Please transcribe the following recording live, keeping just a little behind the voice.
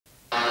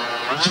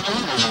In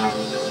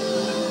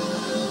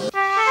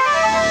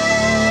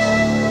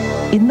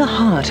the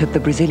heart of the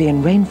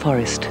Brazilian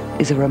rainforest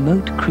is a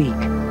remote creek.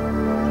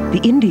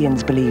 The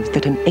Indians believed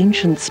that an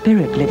ancient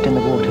spirit lived in the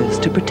waters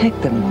to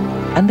protect them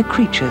and the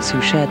creatures who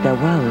shared their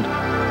world.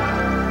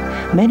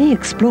 Many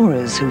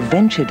explorers who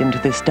ventured into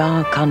this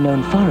dark,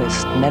 unknown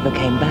forest never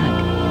came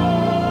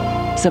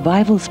back.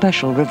 Survival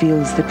Special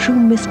reveals the true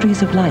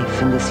mysteries of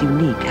life in this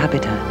unique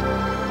habitat.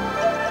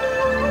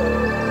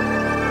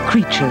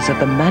 Creatures of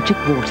the Magic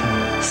Water,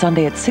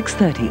 Sunday at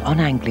 6:30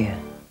 on Anglia.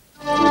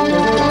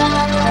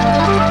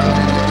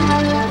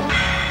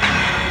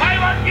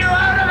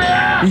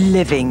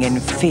 Living in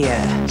fear.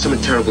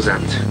 Something terrible's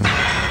happened.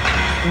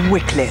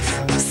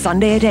 Wyclife,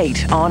 Sunday at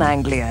 8 on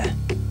Anglia.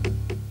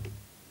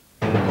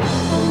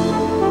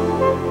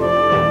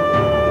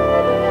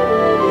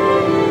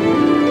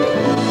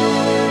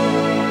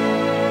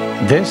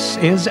 This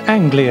is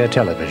Anglia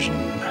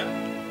Television.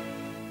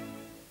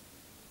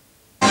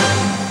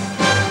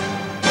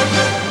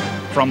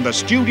 From the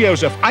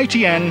studios of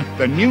ITN,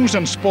 the news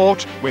and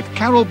sport with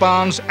Carol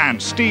Barnes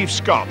and Steve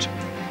Scott.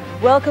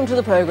 Welcome to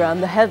the programme.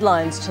 The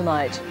headlines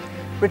tonight.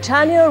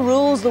 Britannia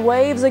rules the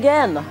waves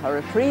again, a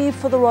reprieve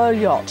for the royal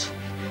yacht.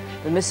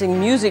 The missing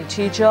music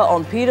teacher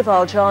on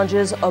paedophile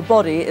charges, a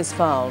body is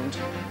found.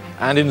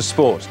 And in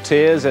sport,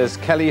 tears as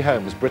Kelly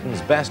Holmes,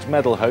 Britain's best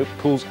medal hope,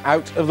 pulls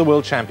out of the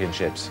World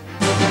Championships.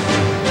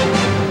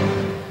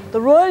 The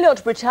royal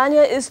yacht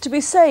Britannia is to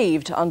be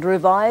saved under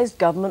revised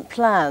government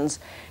plans.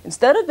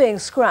 Instead of being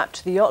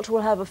scrapped, the yacht will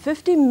have a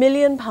 £50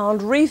 million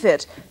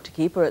refit to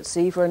keep her at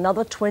sea for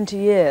another 20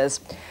 years.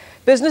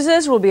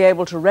 Businesses will be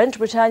able to rent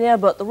Britannia,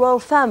 but the royal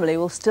family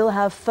will still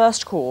have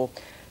first call.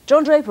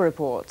 John Draper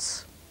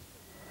reports.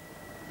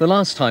 The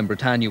last time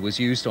Britannia was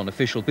used on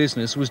official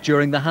business was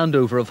during the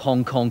handover of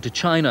Hong Kong to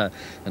China,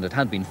 and it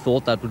had been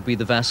thought that would be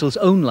the vessel's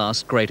own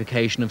last great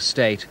occasion of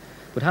state.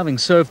 But having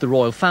served the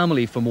royal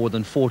family for more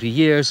than 40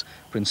 years,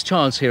 Prince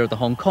Charles here at the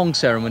Hong Kong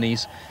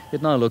ceremonies,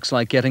 it now looks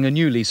like getting a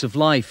new lease of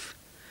life.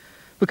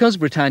 Because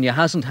Britannia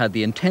hasn't had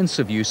the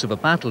intensive use of a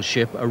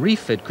battleship, a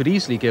refit could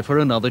easily give her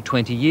another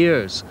 20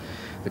 years.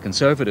 The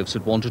Conservatives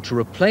had wanted to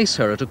replace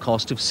her at a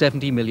cost of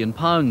 £70 million.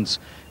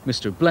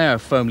 Mr Blair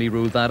firmly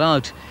ruled that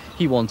out.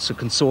 He wants a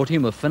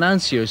consortium of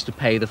financiers to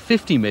pay the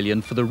 £50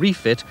 million for the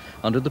refit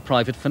under the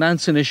Private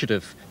Finance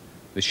Initiative.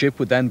 The ship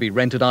would then be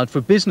rented out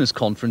for business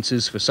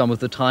conferences for some of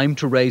the time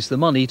to raise the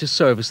money to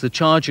service the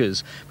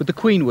charges, but the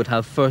Queen would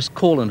have first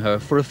call on her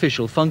for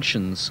official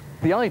functions.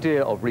 The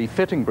idea of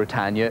refitting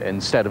Britannia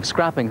instead of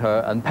scrapping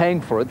her and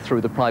paying for it through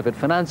the Private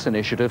Finance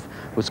Initiative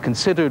was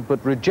considered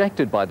but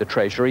rejected by the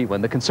Treasury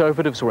when the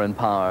Conservatives were in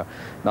power.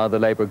 Now the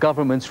Labour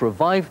government's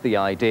revived the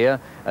idea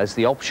as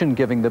the option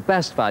giving the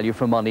best value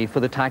for money for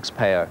the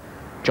taxpayer.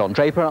 John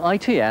Draper,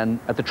 ITN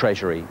at the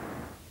Treasury.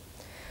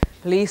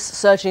 Police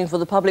searching for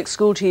the public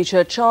school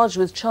teacher charged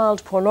with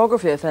child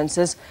pornography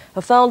offences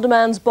have found a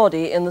man's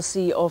body in the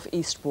Sea of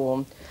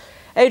Eastbourne.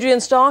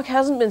 Adrian Stark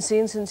hasn't been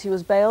seen since he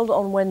was bailed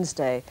on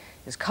Wednesday.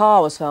 His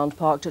car was found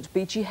parked at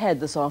Beachy Head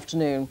this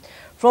afternoon.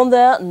 From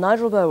there,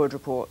 Nigel Burwood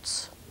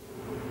reports.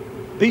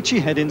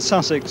 Beachy Head in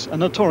Sussex, a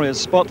notorious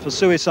spot for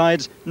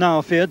suicides,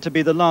 now feared to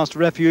be the last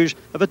refuge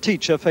of a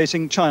teacher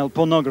facing child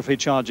pornography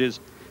charges.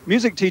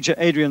 Music teacher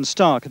Adrian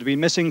Stark had been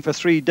missing for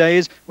 3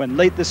 days when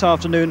late this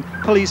afternoon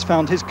police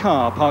found his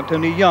car parked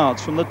only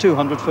yards from the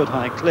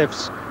 200-foot-high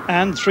cliffs.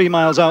 And 3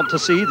 miles out to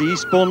sea, the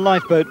Eastbourne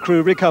lifeboat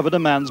crew recovered a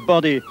man's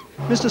body.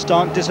 Mr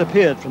Stark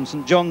disappeared from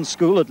St John's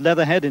School at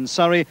Leatherhead in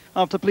Surrey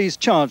after police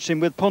charged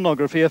him with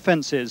pornography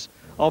offences.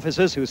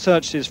 Officers who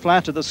searched his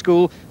flat at the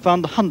school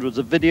found hundreds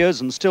of videos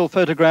and still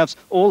photographs,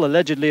 all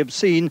allegedly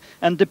obscene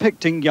and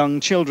depicting young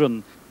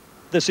children.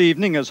 This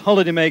evening, as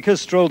holidaymakers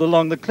strolled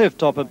along the cliff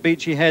top at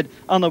Beachy Head,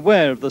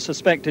 unaware of the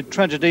suspected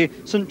tragedy,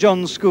 St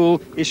John's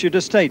School issued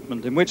a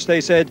statement in which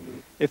they said,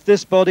 if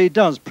this body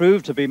does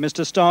prove to be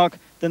Mr Stark,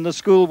 then the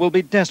school will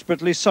be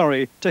desperately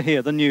sorry to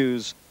hear the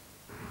news.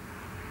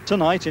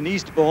 Tonight in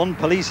Eastbourne,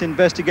 police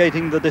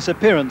investigating the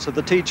disappearance of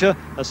the teacher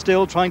are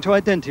still trying to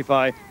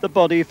identify the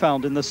body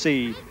found in the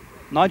sea.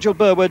 Nigel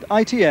Burwood,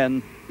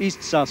 ITN,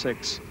 East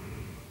Sussex.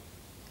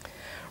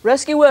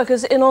 Rescue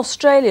workers in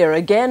Australia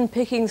again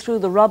picking through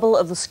the rubble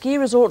of the ski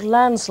resort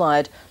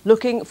landslide,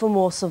 looking for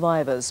more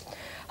survivors.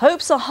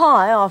 Hopes are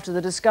high after the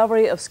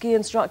discovery of ski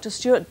instructor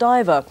Stuart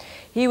Diver.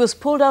 He was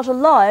pulled out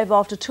alive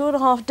after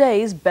 2.5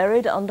 days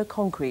buried under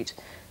concrete.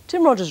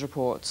 Tim Rogers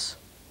reports.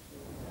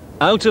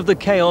 Out of the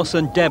chaos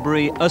and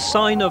debris, a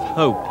sign of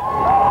hope.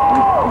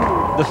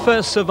 The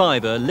first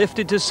survivor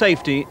lifted to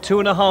safety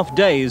 2.5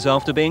 days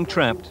after being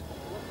trapped.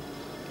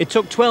 It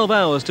took 12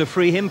 hours to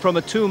free him from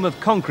a tomb of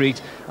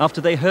concrete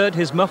after they heard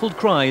his muffled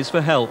cries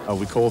for help.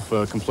 We called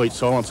for complete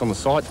silence on the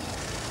site.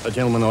 A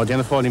gentleman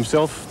identified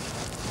himself,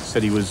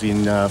 said he was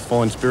in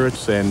fine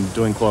spirits and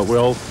doing quite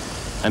well,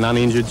 and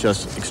uninjured,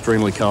 just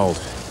extremely cold.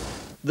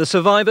 The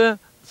survivor,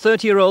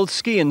 30-year-old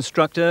ski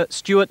instructor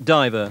Stuart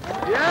Diver.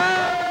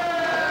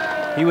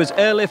 He was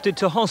airlifted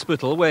to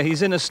hospital where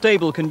he's in a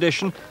stable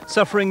condition,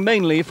 suffering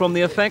mainly from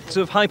the effects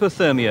of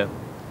hypothermia.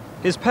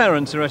 His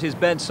parents are at his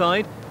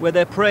bedside, where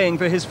they're praying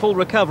for his full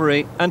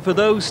recovery and for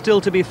those still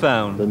to be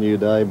found. The new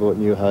day brought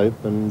new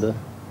hope, and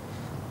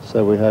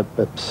so we hope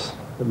perhaps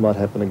it might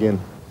happen again.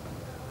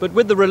 But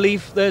with the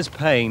relief, there's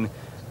pain.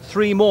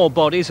 3 more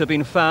bodies have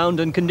been found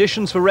and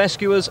conditions for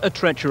rescuers are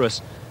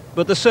treacherous.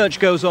 But the search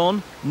goes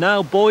on,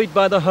 now buoyed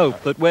by the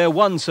hope that where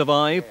one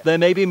survived, there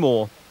may be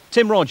more.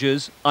 Tim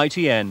Rogers,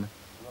 ITN.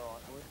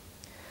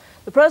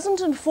 The President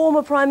and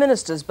former Prime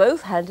Ministers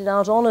both handed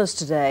out honours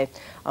today.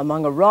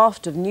 Among a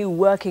raft of new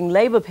working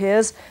Labour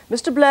peers,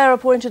 Mr Blair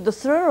appointed the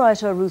thriller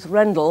writer Ruth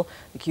Rendell,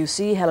 the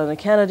QC Helena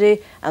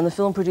Kennedy and the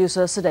film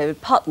producer Sir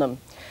David Putnam.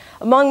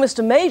 Among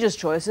Mr Major's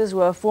choices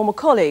were former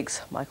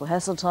colleagues. Michael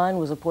Heseltine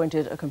was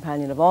appointed a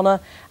Companion of Honour,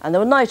 and there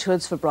were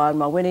knighthoods for Brian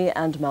Mulwiney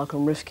and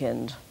Malcolm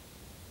Rifkind.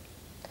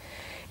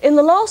 In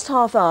the last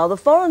half hour, the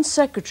Foreign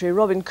Secretary,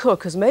 Robin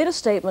Cook, has made a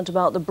statement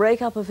about the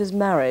breakup of his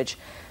marriage.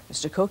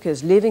 Mr Cook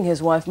is leaving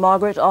his wife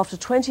Margaret after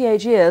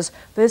 28 years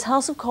for his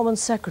House of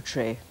Commons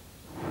Secretary.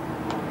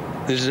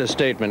 This is a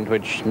statement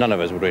which none of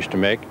us would wish to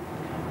make.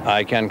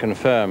 I can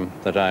confirm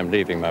that I am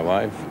leaving my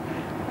wife.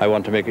 I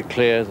want to make it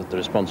clear that the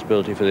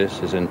responsibility for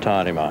this is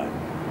entirely mine.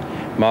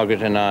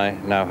 Margaret and I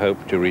now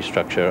hope to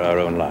restructure our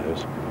own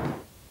lives.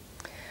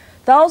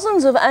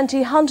 Thousands of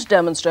anti-hunt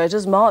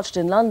demonstrators marched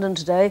in London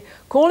today,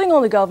 calling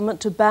on the government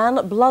to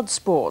ban blood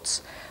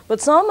sports. But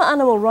some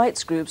animal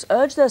rights groups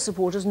urged their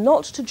supporters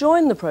not to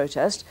join the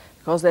protest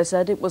because they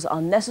said it was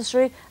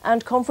unnecessary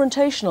and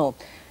confrontational.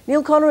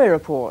 Neil Connery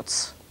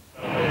reports.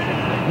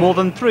 More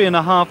than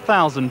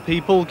 3,500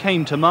 people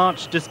came to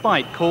march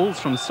despite calls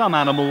from some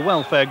animal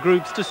welfare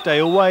groups to stay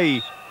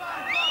away.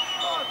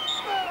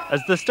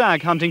 As the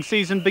stag hunting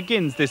season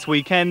begins this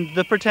weekend,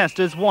 the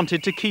protesters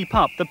wanted to keep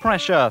up the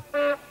pressure.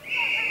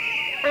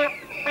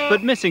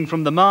 But missing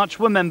from the march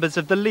were members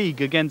of the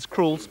League Against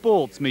Cruel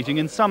Sports meeting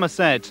in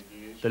Somerset.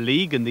 The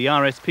League and the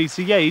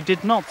RSPCA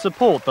did not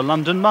support the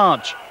London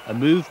march, a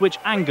move which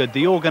angered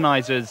the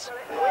organisers.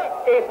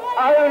 If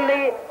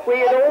only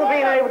we had all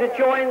been able to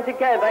join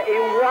together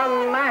in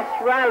one mass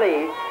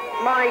rally,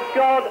 my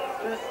God,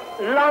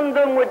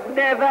 London would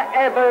never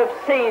ever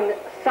have seen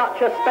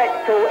such a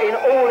spectacle in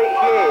all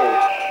its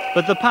years.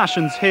 But the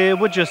passions here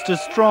were just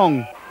as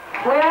strong.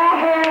 We are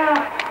here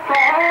for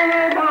all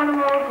those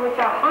animals which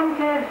are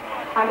hunted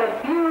and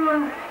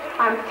abused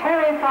and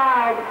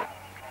terrified.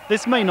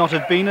 This may not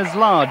have been as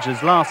large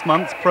as last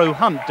month's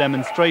pro-hunt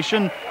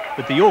demonstration,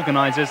 but the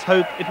organisers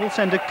hope it will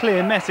send a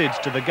clear message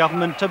to the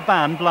government to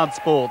ban blood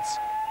sports.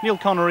 Neil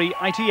Connery,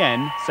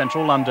 ITN,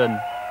 Central London.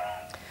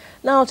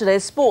 Now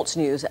today's sports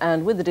news,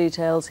 and with the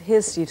details,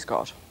 here's Steve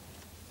Scott.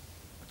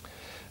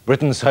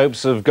 Britain's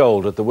hopes of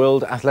gold at the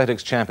World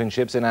Athletics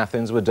Championships in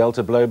Athens were dealt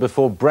a blow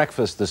before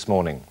breakfast this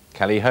morning.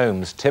 Kelly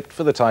Holmes, tipped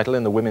for the title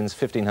in the women's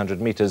 1500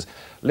 metres,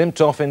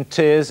 limped off in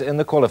tears in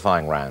the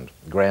qualifying round.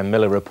 Graham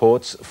Miller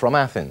reports from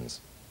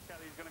Athens.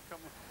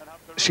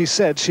 She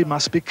said she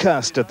must be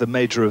cursed at the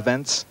major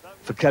events.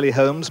 For Kelly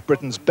Holmes,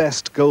 Britain's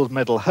best gold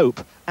medal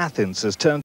hope, Athens has turned